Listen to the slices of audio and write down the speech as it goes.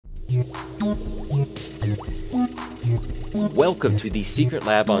Welcome to the secret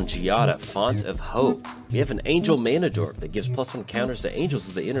lab on Giada, Font of Hope. We have an angel mana dork that gives +1 counters to angels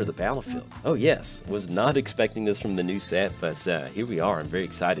as they enter the battlefield. Oh yes, was not expecting this from the new set, but here we are. I'm very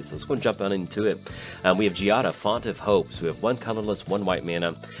excited, so let's go and jump on into it. We have Giada, Font of Hope, so we have 1 colorless, 1 white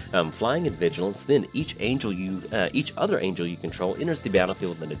mana, flying and vigilance. Then each other angel you control enters the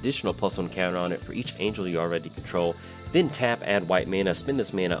battlefield with an additional +1 counter on it for each angel you already control. Then tap, add white mana, spend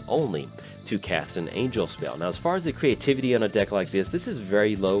this mana only to cast an angel spell. Now as far as the creativity on a deck like this is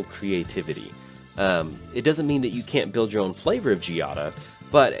very low creativity. It doesn't mean that you can't build your own flavor of Giada,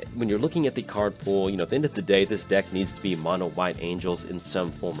 but when you're looking at the card pool, at the end of the day, this deck needs to be mono white angels in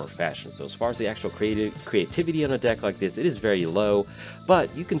some form or fashion. So as far as the actual creativity on a deck like this, it is very low,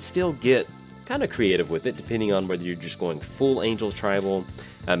 but you can still get kind of creative with it, depending on whether you're just going full angel tribal,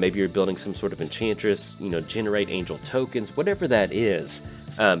 maybe you're building some sort of enchantress, generate angel tokens, whatever that is.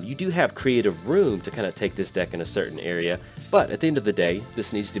 You do have creative room to kind of take this deck in a certain area, but at the end of the day,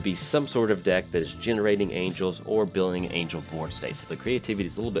 this needs to be some sort of deck that is generating angels or building angel board state. So the creativity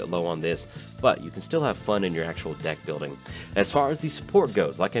is a little bit low on this, but you can still have fun in your actual deck building. As far as the support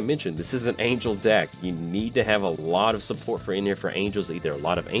goes, like I mentioned, this is an angel deck. You need to have a lot of support in here for angels, either a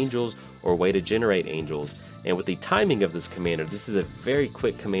lot of angels or a way to generate angels. And with the timing of this commander, this is a very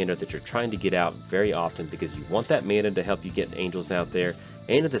quick commander that you're trying to get out very often because you want that mana to help you get angels out there,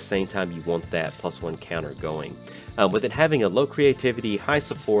 and at the same time you want that +1 counter going. With it having a low creativity, high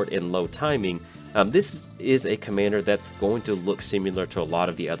support, and low timing, this is a commander that's going to look similar to a lot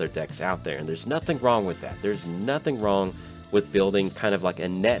of the other decks out there, and there's nothing wrong with that. There's nothing wrong with building kind of like a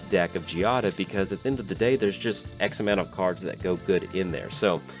net deck of Giada, because at the end of the day, there's just X amount of cards that go good in there.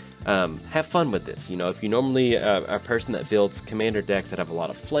 So have fun with this. If you're normally a person that builds commander decks that have a lot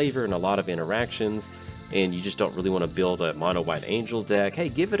of flavor and a lot of interactions, and you just don't really want to build a mono white angel deck, hey,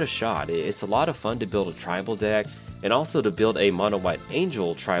 give it a shot. It's a lot of fun to build a tribal deck, and also to build a mono white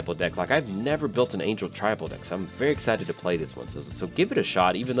angel tribal deck. Like, I've never built an angel tribal deck, so I'm very excited to play this one. So give it a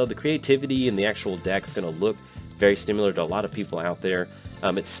shot, even though the creativity in the actual deck is going to look very similar to a lot of people out there.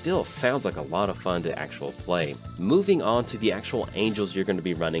 It still sounds like a lot of fun to actual play. Moving on to the actual angels you're going to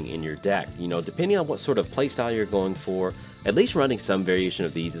be running in your deck. Depending on what sort of playstyle you're going for, at least running some variation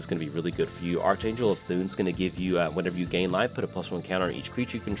of these is going to be really good for you. Archangel of Thune is going to give you, whenever you gain life, put a +1 counter on each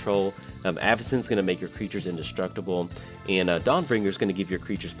creature you control. Avacyn is going to make your creatures indestructible. And Dawnbringer is going to give your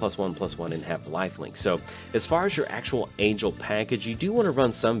creatures +1/+1 and have lifelink. So as far as your actual angel package, you do want to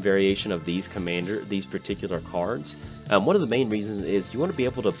run some variation of these particular cards. One of the main reasons is you want to be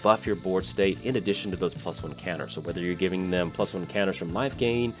able to buff your board state in addition to those +1 counters. So whether you're giving them +1 counters from life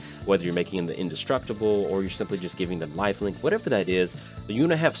gain, whether you're making them indestructible, or you're simply just giving them lifelink, whatever that is, you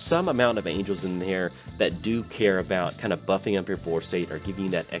want to have some amount of angels in there that do care about kind of buffing up your board state or giving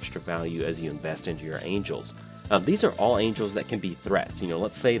you that extra value as you invest into your angels. These are all angels that can be threats.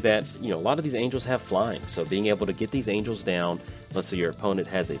 Let's say that, a lot of these angels have flying, so being able to get these angels down, let's say your opponent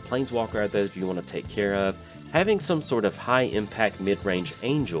has a planeswalker out there that you want to take care of, having some sort of high impact mid-range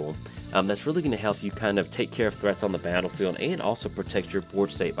angel, that's really going to help you kind of take care of threats on the battlefield and also protect your board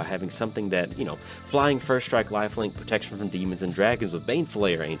state by having something that, flying first strike lifelink, protection from demons and dragons with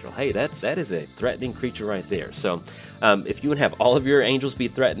Baneslayer Angel. Hey, that is a threatening creature right there. So if you would have all of your angels be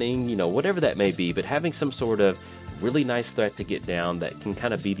threatening, whatever that may be, but having some sort of really nice threat to get down that can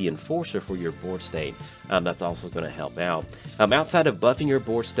kind of be the enforcer for your board state, that's also going to help out. Outside of buffing your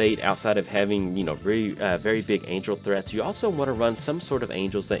board state, outside of having very big angel threats, you also want to run some sort of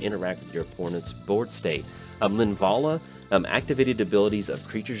angels that interact with your opponent's board state. Linvala, activated abilities of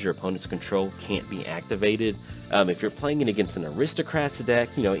creatures your opponents control can't be activated. If you're playing it against an aristocrats deck,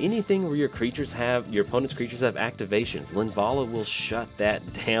 anything where your opponent's creatures have activations, Linvala will shut that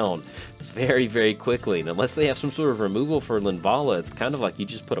down very, very quickly. And unless they have some sort of removal for Linvala, it's kind of like you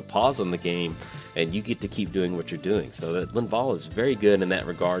just put a pause on the game and you get to keep doing what you're doing. So that Linvala is very good in that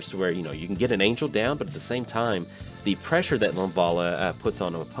regards, to where you can get an angel down, but at the same time, the pressure that Linvala puts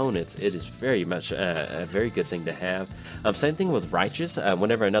on opponents, it is very much a very good thing to have. Same thing with Righteous.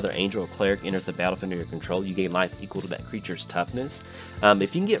 Whenever another angel or cleric enters the battlefield under your control, you gain life equal to that creature's toughness.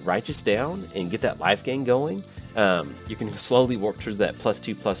 If you can get Righteous down and get that life gain going, you can slowly work towards that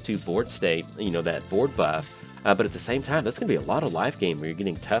 +2/+2 board state, that board buff. But at the same time, that's going to be a lot of life gain where you're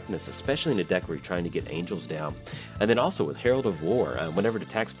getting toughness, especially in a deck where you're trying to get angels down. And then also with Herald of War, whenever it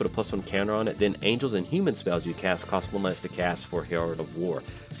attacks, put a +1 counter on it, then angels and human spells you cast cost 1 less to cast for Herald of War.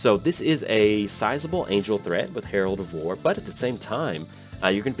 So this is a sizable angel threat with Herald of War, but at the same time,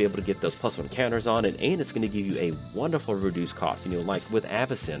 you're going to be able to get those +1 counters on it, and it's going to give you a wonderful reduced cost. You know, like with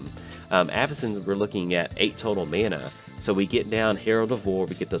Avacyn, we're looking at 8 total mana. So we get down Herald of War,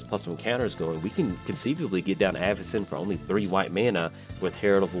 we get those +1 counters going. We can conceivably get down Avacyn for only 3 white mana with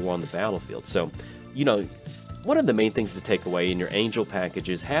Herald of War on the battlefield. So, you know, one of the main things to take away in your angel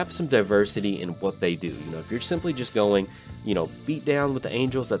packages, have some diversity in what they do. You know, if you're simply just going, you know, beat down with the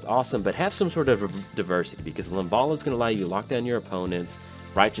angels, that's awesome, but have some sort of diversity, because Limvala is going to allow you to lock down your opponents.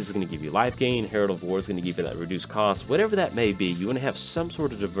 Righteous is going to give you life gain, Herald of War is going to give you that reduced cost, whatever that may be. You want to have some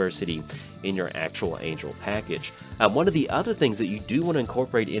sort of diversity in your actual angel package. One of the other things that you do want to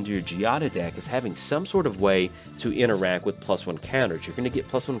incorporate into your Giada deck is having some sort of way to interact with +1 counters. You're going to get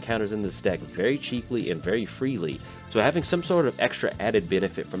 +1 counters in this deck very cheaply and very freely, so having some sort of extra added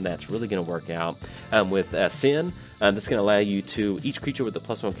benefit from that's really going to work out. With Sin, that's going to allow you to, each creature with the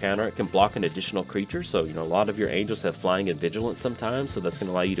 +1 counter, it can block an additional creature. So, you know, a lot of your angels have flying and vigilance sometimes, so that's going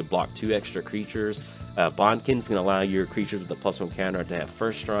to allow you to block 2 extra creatures. Bondkin's going to allow your creatures with the +1 counter to have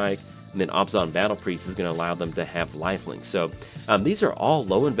first strike. And then Abzan Battle Priest is going to allow them to have lifelink. So these are all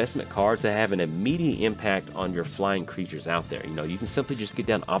low investment cards that have an immediate impact on your flying creatures out there. You know, you can simply just get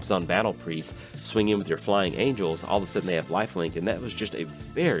down Abzan Battle Priest, swing in with your flying angels, all of a sudden they have lifelink, and that was just a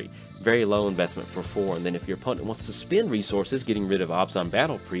very, very low investment for 4. And then if your opponent wants to spend resources getting rid of Abzan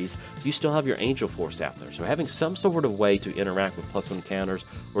Battle Priest, you still have your Angel Force out there. So having some sort of way to interact with +1 counters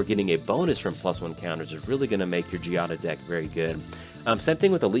or getting a bonus from +1 counters is really going to make your Giada deck very good. Same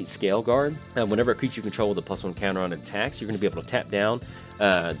thing with Elite Scale Guard. Whenever a creature you control with a +1 counter on attacks, you're going to be able to tap down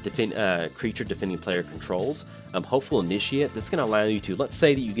creature defending player controls. Hopeful Initiate, that's going to allow you to, let's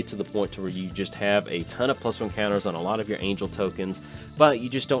say that you get to the point to where you just have a ton of +1 counters on a lot of your angel tokens, but you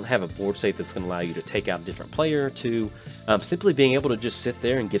just don't have a board state that's going to allow you to take out a different player, to simply being able to just sit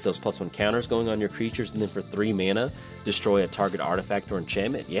there and get those +1 counters going on your creatures, and then for 3 mana, destroy a target artifact or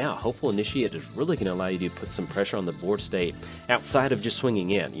enchantment. Yeah, Hopeful Initiate is really going to allow you to put some pressure on the board state outside of just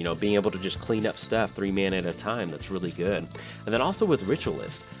swinging in, you know, being able to just clean up stuff 3 mana at a time. That's really good. And then also with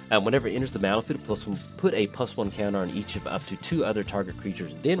Ritualist, whenever it enters the battlefield, put a +1 counter on each of up to 2 other target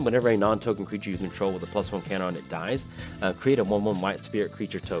creatures. Then whenever a non-token creature you control with a +1 counter on it dies, create a 1/1 white spirit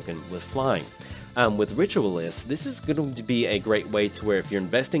creature token with flying. With Ritualist, this is going to be a great way to where if you're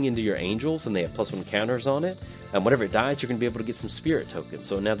investing into your angels and they have +1 counters on it, whenever it dies, you're going to be able to get some spirit tokens.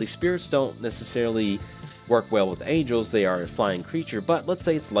 So now these spirits don't necessarily work well with angels, they are a flying creature, but let's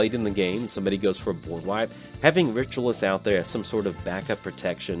say it's late in the game, somebody goes for a board wipe, having Ritualist out there as some sort of backup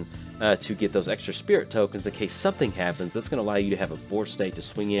protection to get those extra spirit tokens in case something happens, that's going to allow you to have a board state to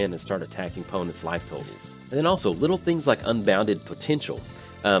swing in and start attacking opponents' life totals. And then also little things like Unbounded Potential.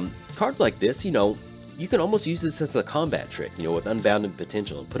 Cards like this, you know, you can almost use this as a combat trick, you know, with Unbounded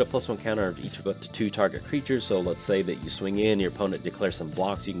Potential, and put a +1 counter on each of up to 2 target creatures. So let's say that you swing in, your opponent declares some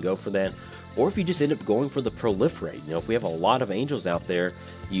blocks, you can go for that. Or if you just end up going for the Proliferate, you know, if we have a lot of angels out there,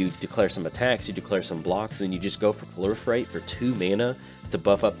 you declare some attacks, you declare some blocks, then you just go for Proliferate for 2 mana to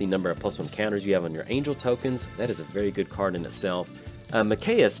buff up the number of +1 counters you have on your angel tokens. That is a very good card in itself.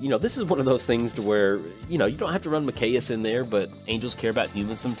 Mikaeus, you know, this is one of those things to where, you know, you don't have to run Mikaeus in there, but angels care about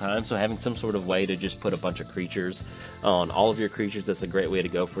humans sometimes, so having some sort of way to just put a bunch of creatures on all of your creatures, that's a great way to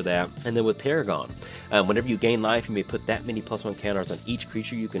go for that. And then with Paragon, whenever you gain life, you may put that many +1 counters on each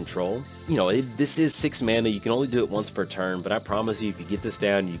creature you control. You know, this is 6 mana, you can only do it once per turn, but I promise you, if you get this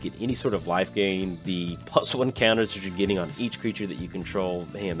down, you get any sort of life gain, the +1 counters that you're getting on each creature that you control,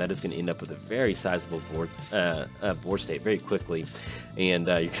 man, that is going to end up with a very sizable board state very quickly. And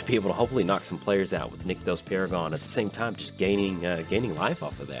you're going to be able to hopefully knock some players out with Nykthos Paragon, at the same time just gaining life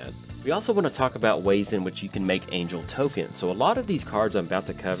off of that. We also want to talk about ways in which you can make angel tokens. So a lot of these cards I'm about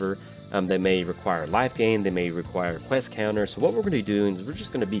to cover, they may require life gain, they may require quest counters. So what we're going to be doing is we're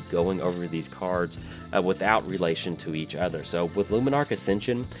just going to be going over these cards without relation to each other. So with Luminarch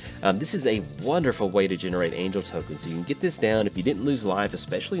Ascension, this is a wonderful way to generate angel tokens. So you can get this down if you didn't lose life,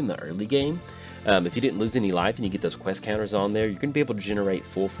 especially in the early game. If you didn't lose any life and you get those quest counters on there, you're going to be able to generate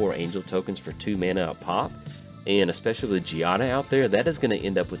full 4 angel tokens for 2 mana a pop. And especially with Giada out there, that is going to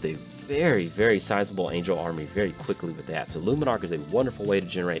end up with a very, very sizable angel army very quickly with that. So Luminarch is a wonderful way to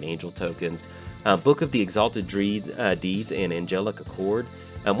generate angel tokens. Book of the Exalted Deeds and Angelic Accord.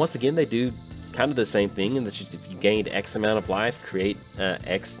 Once again, they do kind of the same thing, and it's just if you gained X amount of life, create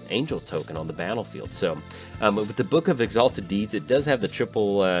X angel token on the battlefield. So with the Book of Exalted Deeds, it does have the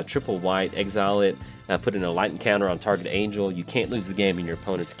triple white, exile it, put in a light encounter on target angel. You can't lose the game and your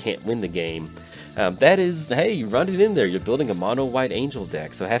opponents can't win the game. That is, hey, you run it in there, you're building a mono white angel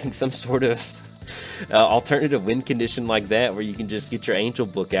deck, so having some sort of alternative win condition like that where you can just get your angel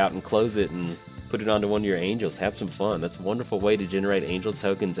book out and close it and put it onto one of your angels, have some fun. That's a wonderful way to generate angel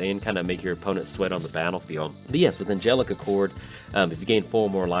tokens and kind of make your opponent sweat on the battlefield. But yes, with Angelic Accord, if you gain 4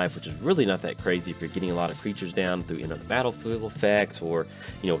 more life, which is really not that crazy if you're getting a lot of creatures down through the battlefield effects, or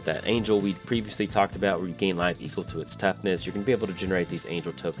with that angel we previously talked about where you gain life equal to its toughness, you're going to be able to generate these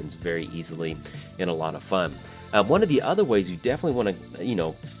angel tokens very easily and a lot of fun. One of the other ways you definitely want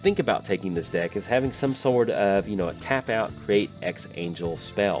to, think about taking this deck is having some sort of, a tap out, create X angel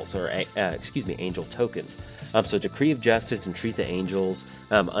spells, or, angel tokens. So Decree of Justice and Treat the Angels,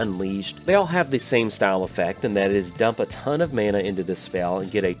 Unleashed, they all have the same style effect, and that is dump a ton of mana into this spell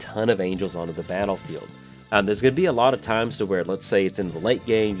and get a ton of angels onto the battlefield. There's going to be a lot of times to where, let's say it's in the late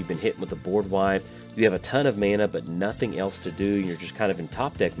game, you've been hit with a board wipe, you have a ton of mana but nothing else to do, you're just kind of in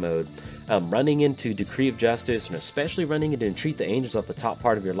top deck mode. Running into Decree of Justice, and especially running into Entreat the Angels off the top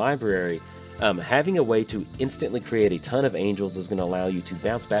part of your library, having a way to instantly create a ton of angels is going to allow you to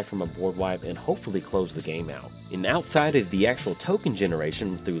bounce back from a board wipe and hopefully close the game out. And outside of the actual token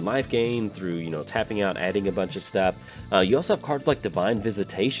generation, through life gain, through tapping out, adding a bunch of stuff, you also have cards like Divine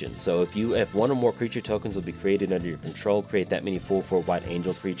Visitation. So if one or more creature tokens will be created under your control, create that many 4/4 white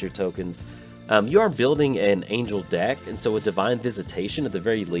angel creature tokens. You are building an angel deck, and so with Divine Visitation, at the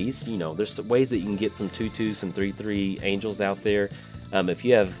very least, there's ways that you can get some 2/2, some 3/3 angels out there. If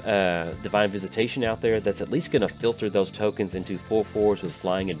you have Divine Visitation out there, that's at least going to filter those tokens into 4/4s with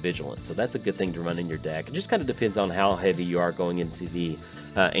Flying and Vigilance. So that's a good thing to run in your deck. It just kind of depends on how heavy you are going into the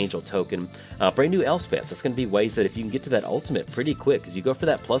angel token. Brand new Elspeth. That's going to be ways that if you can get to that ultimate pretty quick, because you go for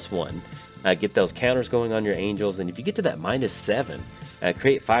that +1, get those counters going on your angels, and if you get to that -7,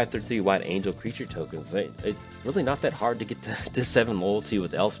 create 5/3 white angel creature tokens. It's really not that hard to get to 7 loyalty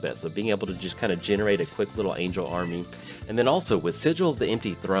with Elspeth, so being able to just kind of generate a quick little angel army. And then also with Sigil of the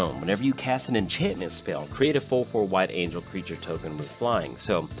Empty Throne, whenever you cast an enchantment spell, create a 4/4 white angel creature token with flying.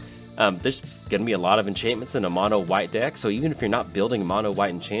 So there's going to be a lot of enchantments in a mono white deck, so even if you're not building a mono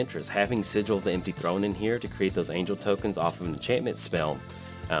white enchantress, having Sigil of the Empty Throne in here to create those angel tokens off of an enchantment spell,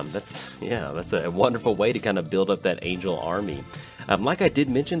 that's a wonderful way to kind of build up that angel army. Like I did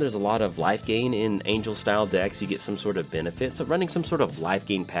mention, there's a lot of life gain in angel style decks. You get some sort of benefit, so running some sort of life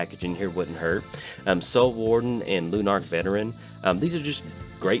gain package in here wouldn't hurt. Soul Warden and Lunarch Veteran, these are just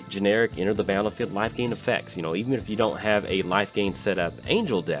great generic enter the battlefield life gain effects. Even if you don't have a life gain setup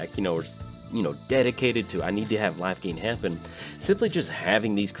angel deck, or dedicated to I need to have life gain happen, simply just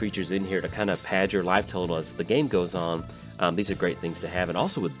having these creatures in here to kind of pad your life total as the game goes on. These are great things to have. And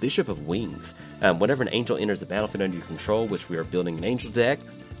also with Bishop of Wings, whenever an angel enters the battlefield under your control, which we are building an angel deck,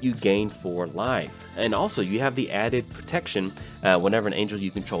 you gain 4 life. And also you have the added protection, whenever an angel you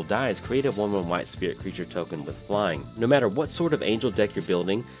control dies, create a 1/1 white spirit creature token with flying. No matter what sort of angel deck you're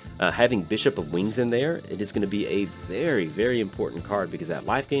building, having Bishop of Wings in there, it is going to be a very, very important card, because that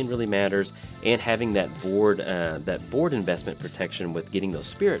life gain really matters, and having that board investment protection with getting those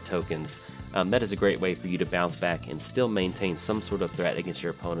spirit tokens, that is a great way for you to bounce back and still maintain some sort of threat against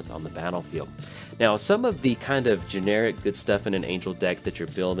your opponents on the battlefield. Now, some of the kind of generic good stuff in an angel deck that you're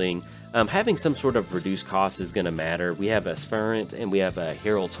building, having some sort of reduced cost is going to matter. We have Aspirant and we have a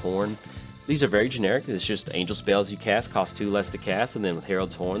Herald's Horn. These are very generic. It's just angel spells you cast cost 2 less to cast, and then with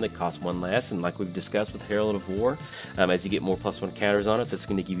Herald's Horn they cost 1 less, and like we've discussed with Herald of War, as you get more +1 counters on it, that's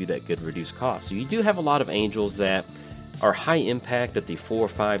going to give you that good reduced cost. So you do have a lot of angels that are high impact at the 4,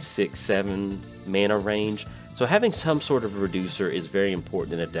 5, 6, 7 mana range. So having some sort of reducer is very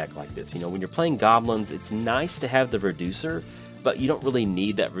important in a deck like this. When you're playing goblins, it's nice to have the reducer, but you don't really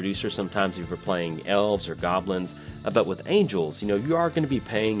need that reducer sometimes if you're playing elves or goblins. But with angels, you are going to be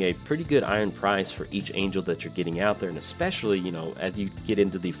paying a pretty good iron price for each angel that you're getting out there, and especially, as you get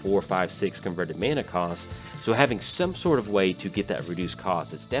into the 4, 5, 6 converted mana costs. So having some sort of way to get that reduced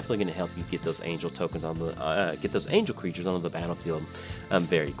cost, it's definitely going to help you get those angel tokens on the get those angel creatures onto the battlefield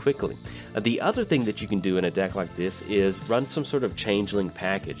very quickly. The other thing that you can do in a deck like this is run some sort of changeling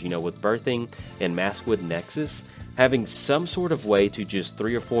package. With Birthing and Maskwood Nexus, having some sort of way to just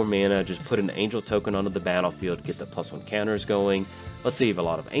 3 or 4 mana, just put an angel token onto the battlefield, get the +1 counters going. Let's say you have a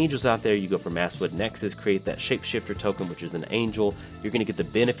lot of angels out there, you go for Maskwood Nexus, create that Shapeshifter token, which is an angel. You're going to get the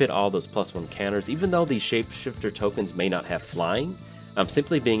benefit all those +1 counters, even though these Shapeshifter tokens may not have flying.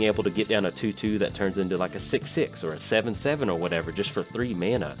 Simply being able to get down a 2/2 that turns into like a 6/6 or a 7/7 or whatever, just for 3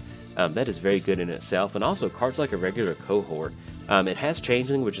 mana. That is very good in itself. And also cards like a regular cohort. It has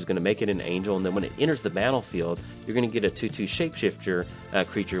Changeling, which is going to make it an angel, and then when it enters the battlefield, you're going to get a 2/2 shapeshifter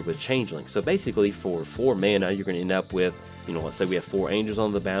creature with Changeling. So basically, for 4 mana, you're going to end up with, you know, let's say we have 4 angels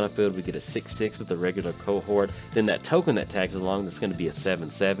on the battlefield, we get a 6/6 with a regular cohort, then that token that tags along, that's going to be a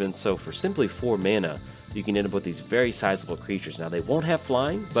 7/7. So for simply 4 mana, you can end up with these very sizable creatures. Now, they won't have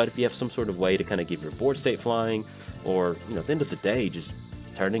flying, but if you have some sort of way to kind of give your board state flying, or, you know, at the end of the day, just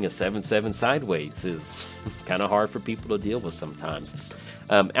turning a 7/7 sideways is kind of hard for people to deal with sometimes.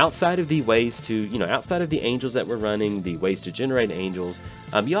 Outside of the ways to, you know, outside of the angels that we're running, the ways to generate angels,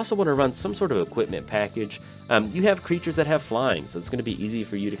 you also want to run some sort of equipment package. You have creatures that have flying, so it's going to be easy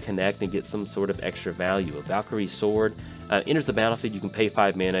for you to connect and get some sort of extra value. A Valkyrie Sword enters the battlefield, you can pay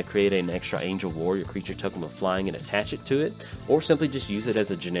 5 mana, create an extra Angel Warrior creature token with flying and attach it to it, or simply just use it as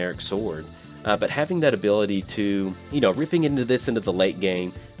a generic sword. But having that ability to, you know, ripping into the late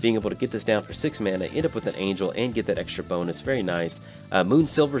game, being able to get this down for 6 mana, end up with an angel, and get that extra bonus, very nice.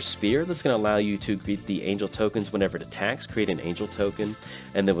 Moonsilver Spear, that's going to allow you to create the angel tokens whenever it attacks, create an angel token.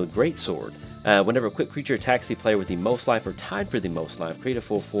 And then with Greatsword, whenever a quick creature attacks the player with the most life or tied for the most life, create a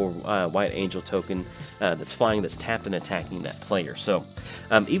 4/4 white angel token that's flying, that's tapped and attacking that player. So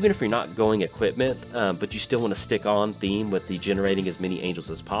even if you're not going equipment, but you still want to stick on theme with the generating as many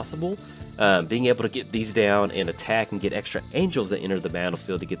angels as possible, being able to get these down and attack and get extra angels that enter the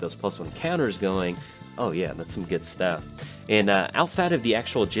battlefield to get those +1 counters going, oh yeah, that's some good stuff. And outside of the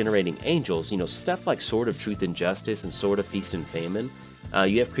actual generating angels, you know, stuff like Sword of Truth and Justice and Sword of Feast and Famine,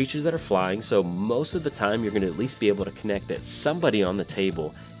 you have creatures that are flying, so most of the time you're going to at least be able to connect at somebody on the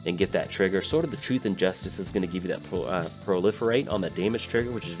table and get that trigger. Sword of the Truth and Justice is going to give you that proliferate on that damage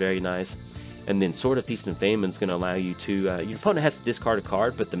trigger, which is very nice. And then Sword of Feast and Famine is going to allow you to, your opponent has to discard a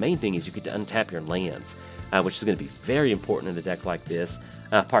card, but the main thing is you get to untap your lands, which is going to be very important in a deck like this.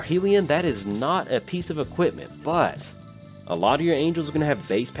 Parhelion, that is not a piece of equipment, but a lot of your angels are going to have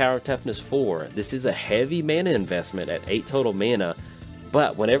base power toughness 4. This is a heavy mana investment at 8 total mana,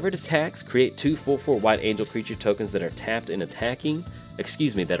 but whenever it attacks, create 2 4/4 white angel creature tokens that are tapped and attacking,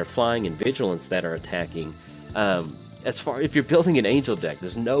 that are flying, and vigilance that are attacking. If you're building an angel deck,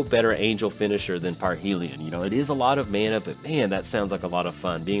 there's no better angel finisher than Parhelion. You know, it is a lot of mana, but man, that sounds like a lot of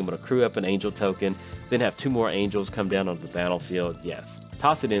fun. Being able to crew up an angel token, then have 2 more angels come down onto the battlefield. Yes,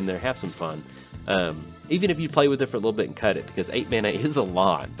 toss it in there, have some fun. Even if you play with it for a little bit and cut it, because 8 mana is a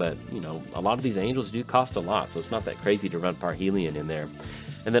lot, but, you know, a lot of these angels do cost a lot, so it's not that crazy to run Parhelion in there.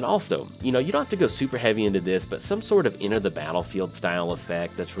 And then also, you know, you don't have to go super heavy into this, but some sort of enter the battlefield style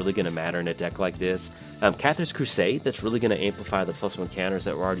effect that's really going to matter in a deck like this. Cathar's Crusade, that's really going to amplify the +1 counters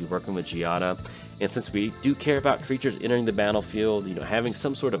that we're already working with Giada. And since we do care about creatures entering the battlefield, you know, having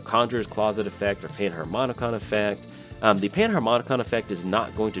some sort of Conjurer's Closet effect or Panharmonicon effect. The Panharmonicon effect is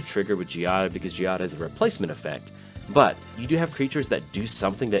not going to trigger with Giada because Giada is a replacement effect. But you do have creatures that do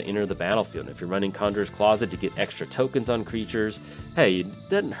something that enter the battlefield. If you're running Conjurer's Closet to get extra tokens on creatures, hey, it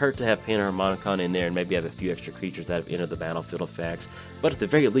doesn't hurt to have Panharmonicon in there and maybe have a few extra creatures that have entered the battlefield effects. But at the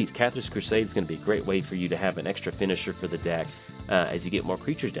very least, Cathar's Crusade is going to be a great way for you to have an extra finisher for the deck as you get more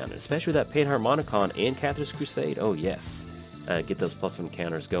creatures down, especially with that Panharmonicon and Cathar's Crusade. Oh yes. Get those +1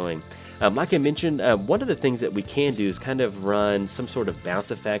 counters going. Like I mentioned, one of the things that we can do is kind of run some sort of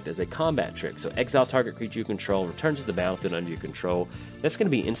bounce effect as a combat trick. So exile target creature you control, return to the battlefield under your control. That's going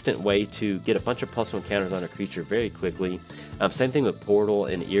to be an instant way to get a bunch of +1 counters on a creature very quickly. Same thing with Portal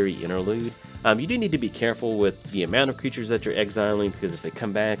and Eerie Interlude. You do need to be careful with the amount of creatures that you're exiling, because if they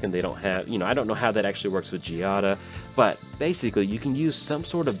come back and they don't have, you know, I don't know how that actually works with Giada, but basically you can use some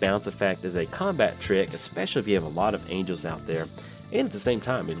sort of bounce effect as a combat trick, especially if you have a lot of angels out there. And at the same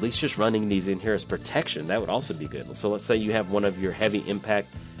time, at least just running these in here as protection, that would also be good. So let's say you have one of your heavy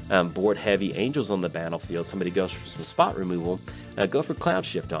impact board heavy angels on the battlefield, somebody goes for some spot removal, go for Cloud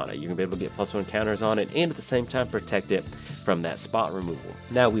Shift on it. You're going to be able to get +1 counters on it and at the same time protect it from that spot removal.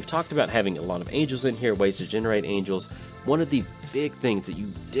 Now, we've talked about having a lot of angels in here, ways to generate angels. One of the big things that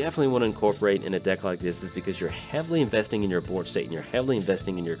you definitely want to incorporate in a deck like this is, because you're heavily investing in your board state and you're heavily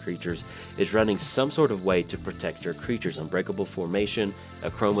investing in your creatures, is running some sort of way to protect your creatures. Unbreakable Formation,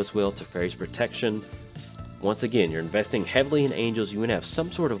 Chroma's Will, Teferi's Protection. Once again, you're investing heavily in angels. You want to have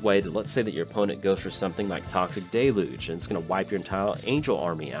some sort of way to, let's say that your opponent goes for something like Toxic Deluge, and it's going to wipe your entire angel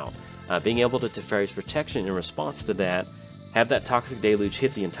army out. Being able to Teferi's Protection in response to that, have that Toxic Deluge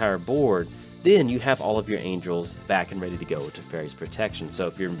hit the entire board, then you have all of your angels back and ready to go with Teferi's Protection. So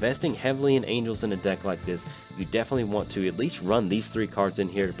if you're investing heavily in angels in a deck like this, you definitely want to at least run these 3 cards in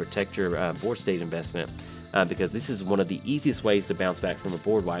here to protect your board state investment. because this is one of the easiest ways to bounce back from a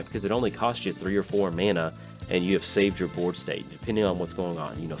board wipe, because it only costs you 3 or 4 mana and you have saved your board state, depending on what's going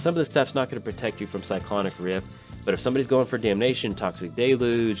on. You know, some of this stuff's not going to protect you from Cyclonic Rift, but if somebody's going for Damnation, Toxic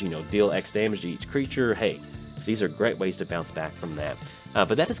Deluge, you know, deal X damage to each creature, hey, these are great ways to bounce back from that.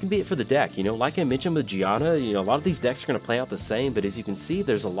 But that is going to be it for the deck. You know, like I mentioned with Giada, you know, a lot of these decks are going to play out the same, but as you can see,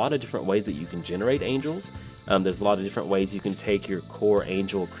 there's a lot of different ways that you can generate angels. There's a lot of different ways you can take your core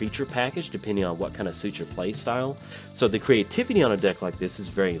angel creature package, depending on what kind of suits your play style. So the creativity on a deck like this is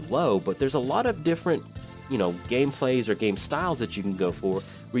very low, but there's a lot of different, you know, game plays or game styles that you can go for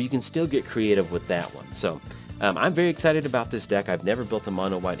where you can still get creative with that one. So I'm very excited about this deck. I've never built a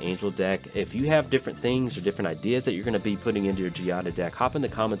mono white angel deck. If you have different things or different ideas that you're going to be putting into your Giada deck, hop in the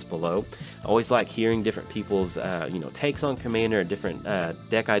comments below. I always like hearing different people's you know, takes on Commander and different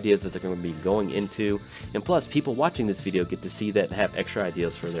deck ideas that they're going to be going into. And plus, people watching this video get to see that and have extra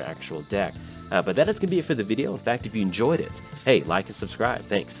ideas for their actual deck. But that is going to be it for the video. In fact, if you enjoyed it, hey, like and subscribe.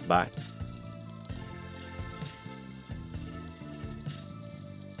 Thanks. Bye.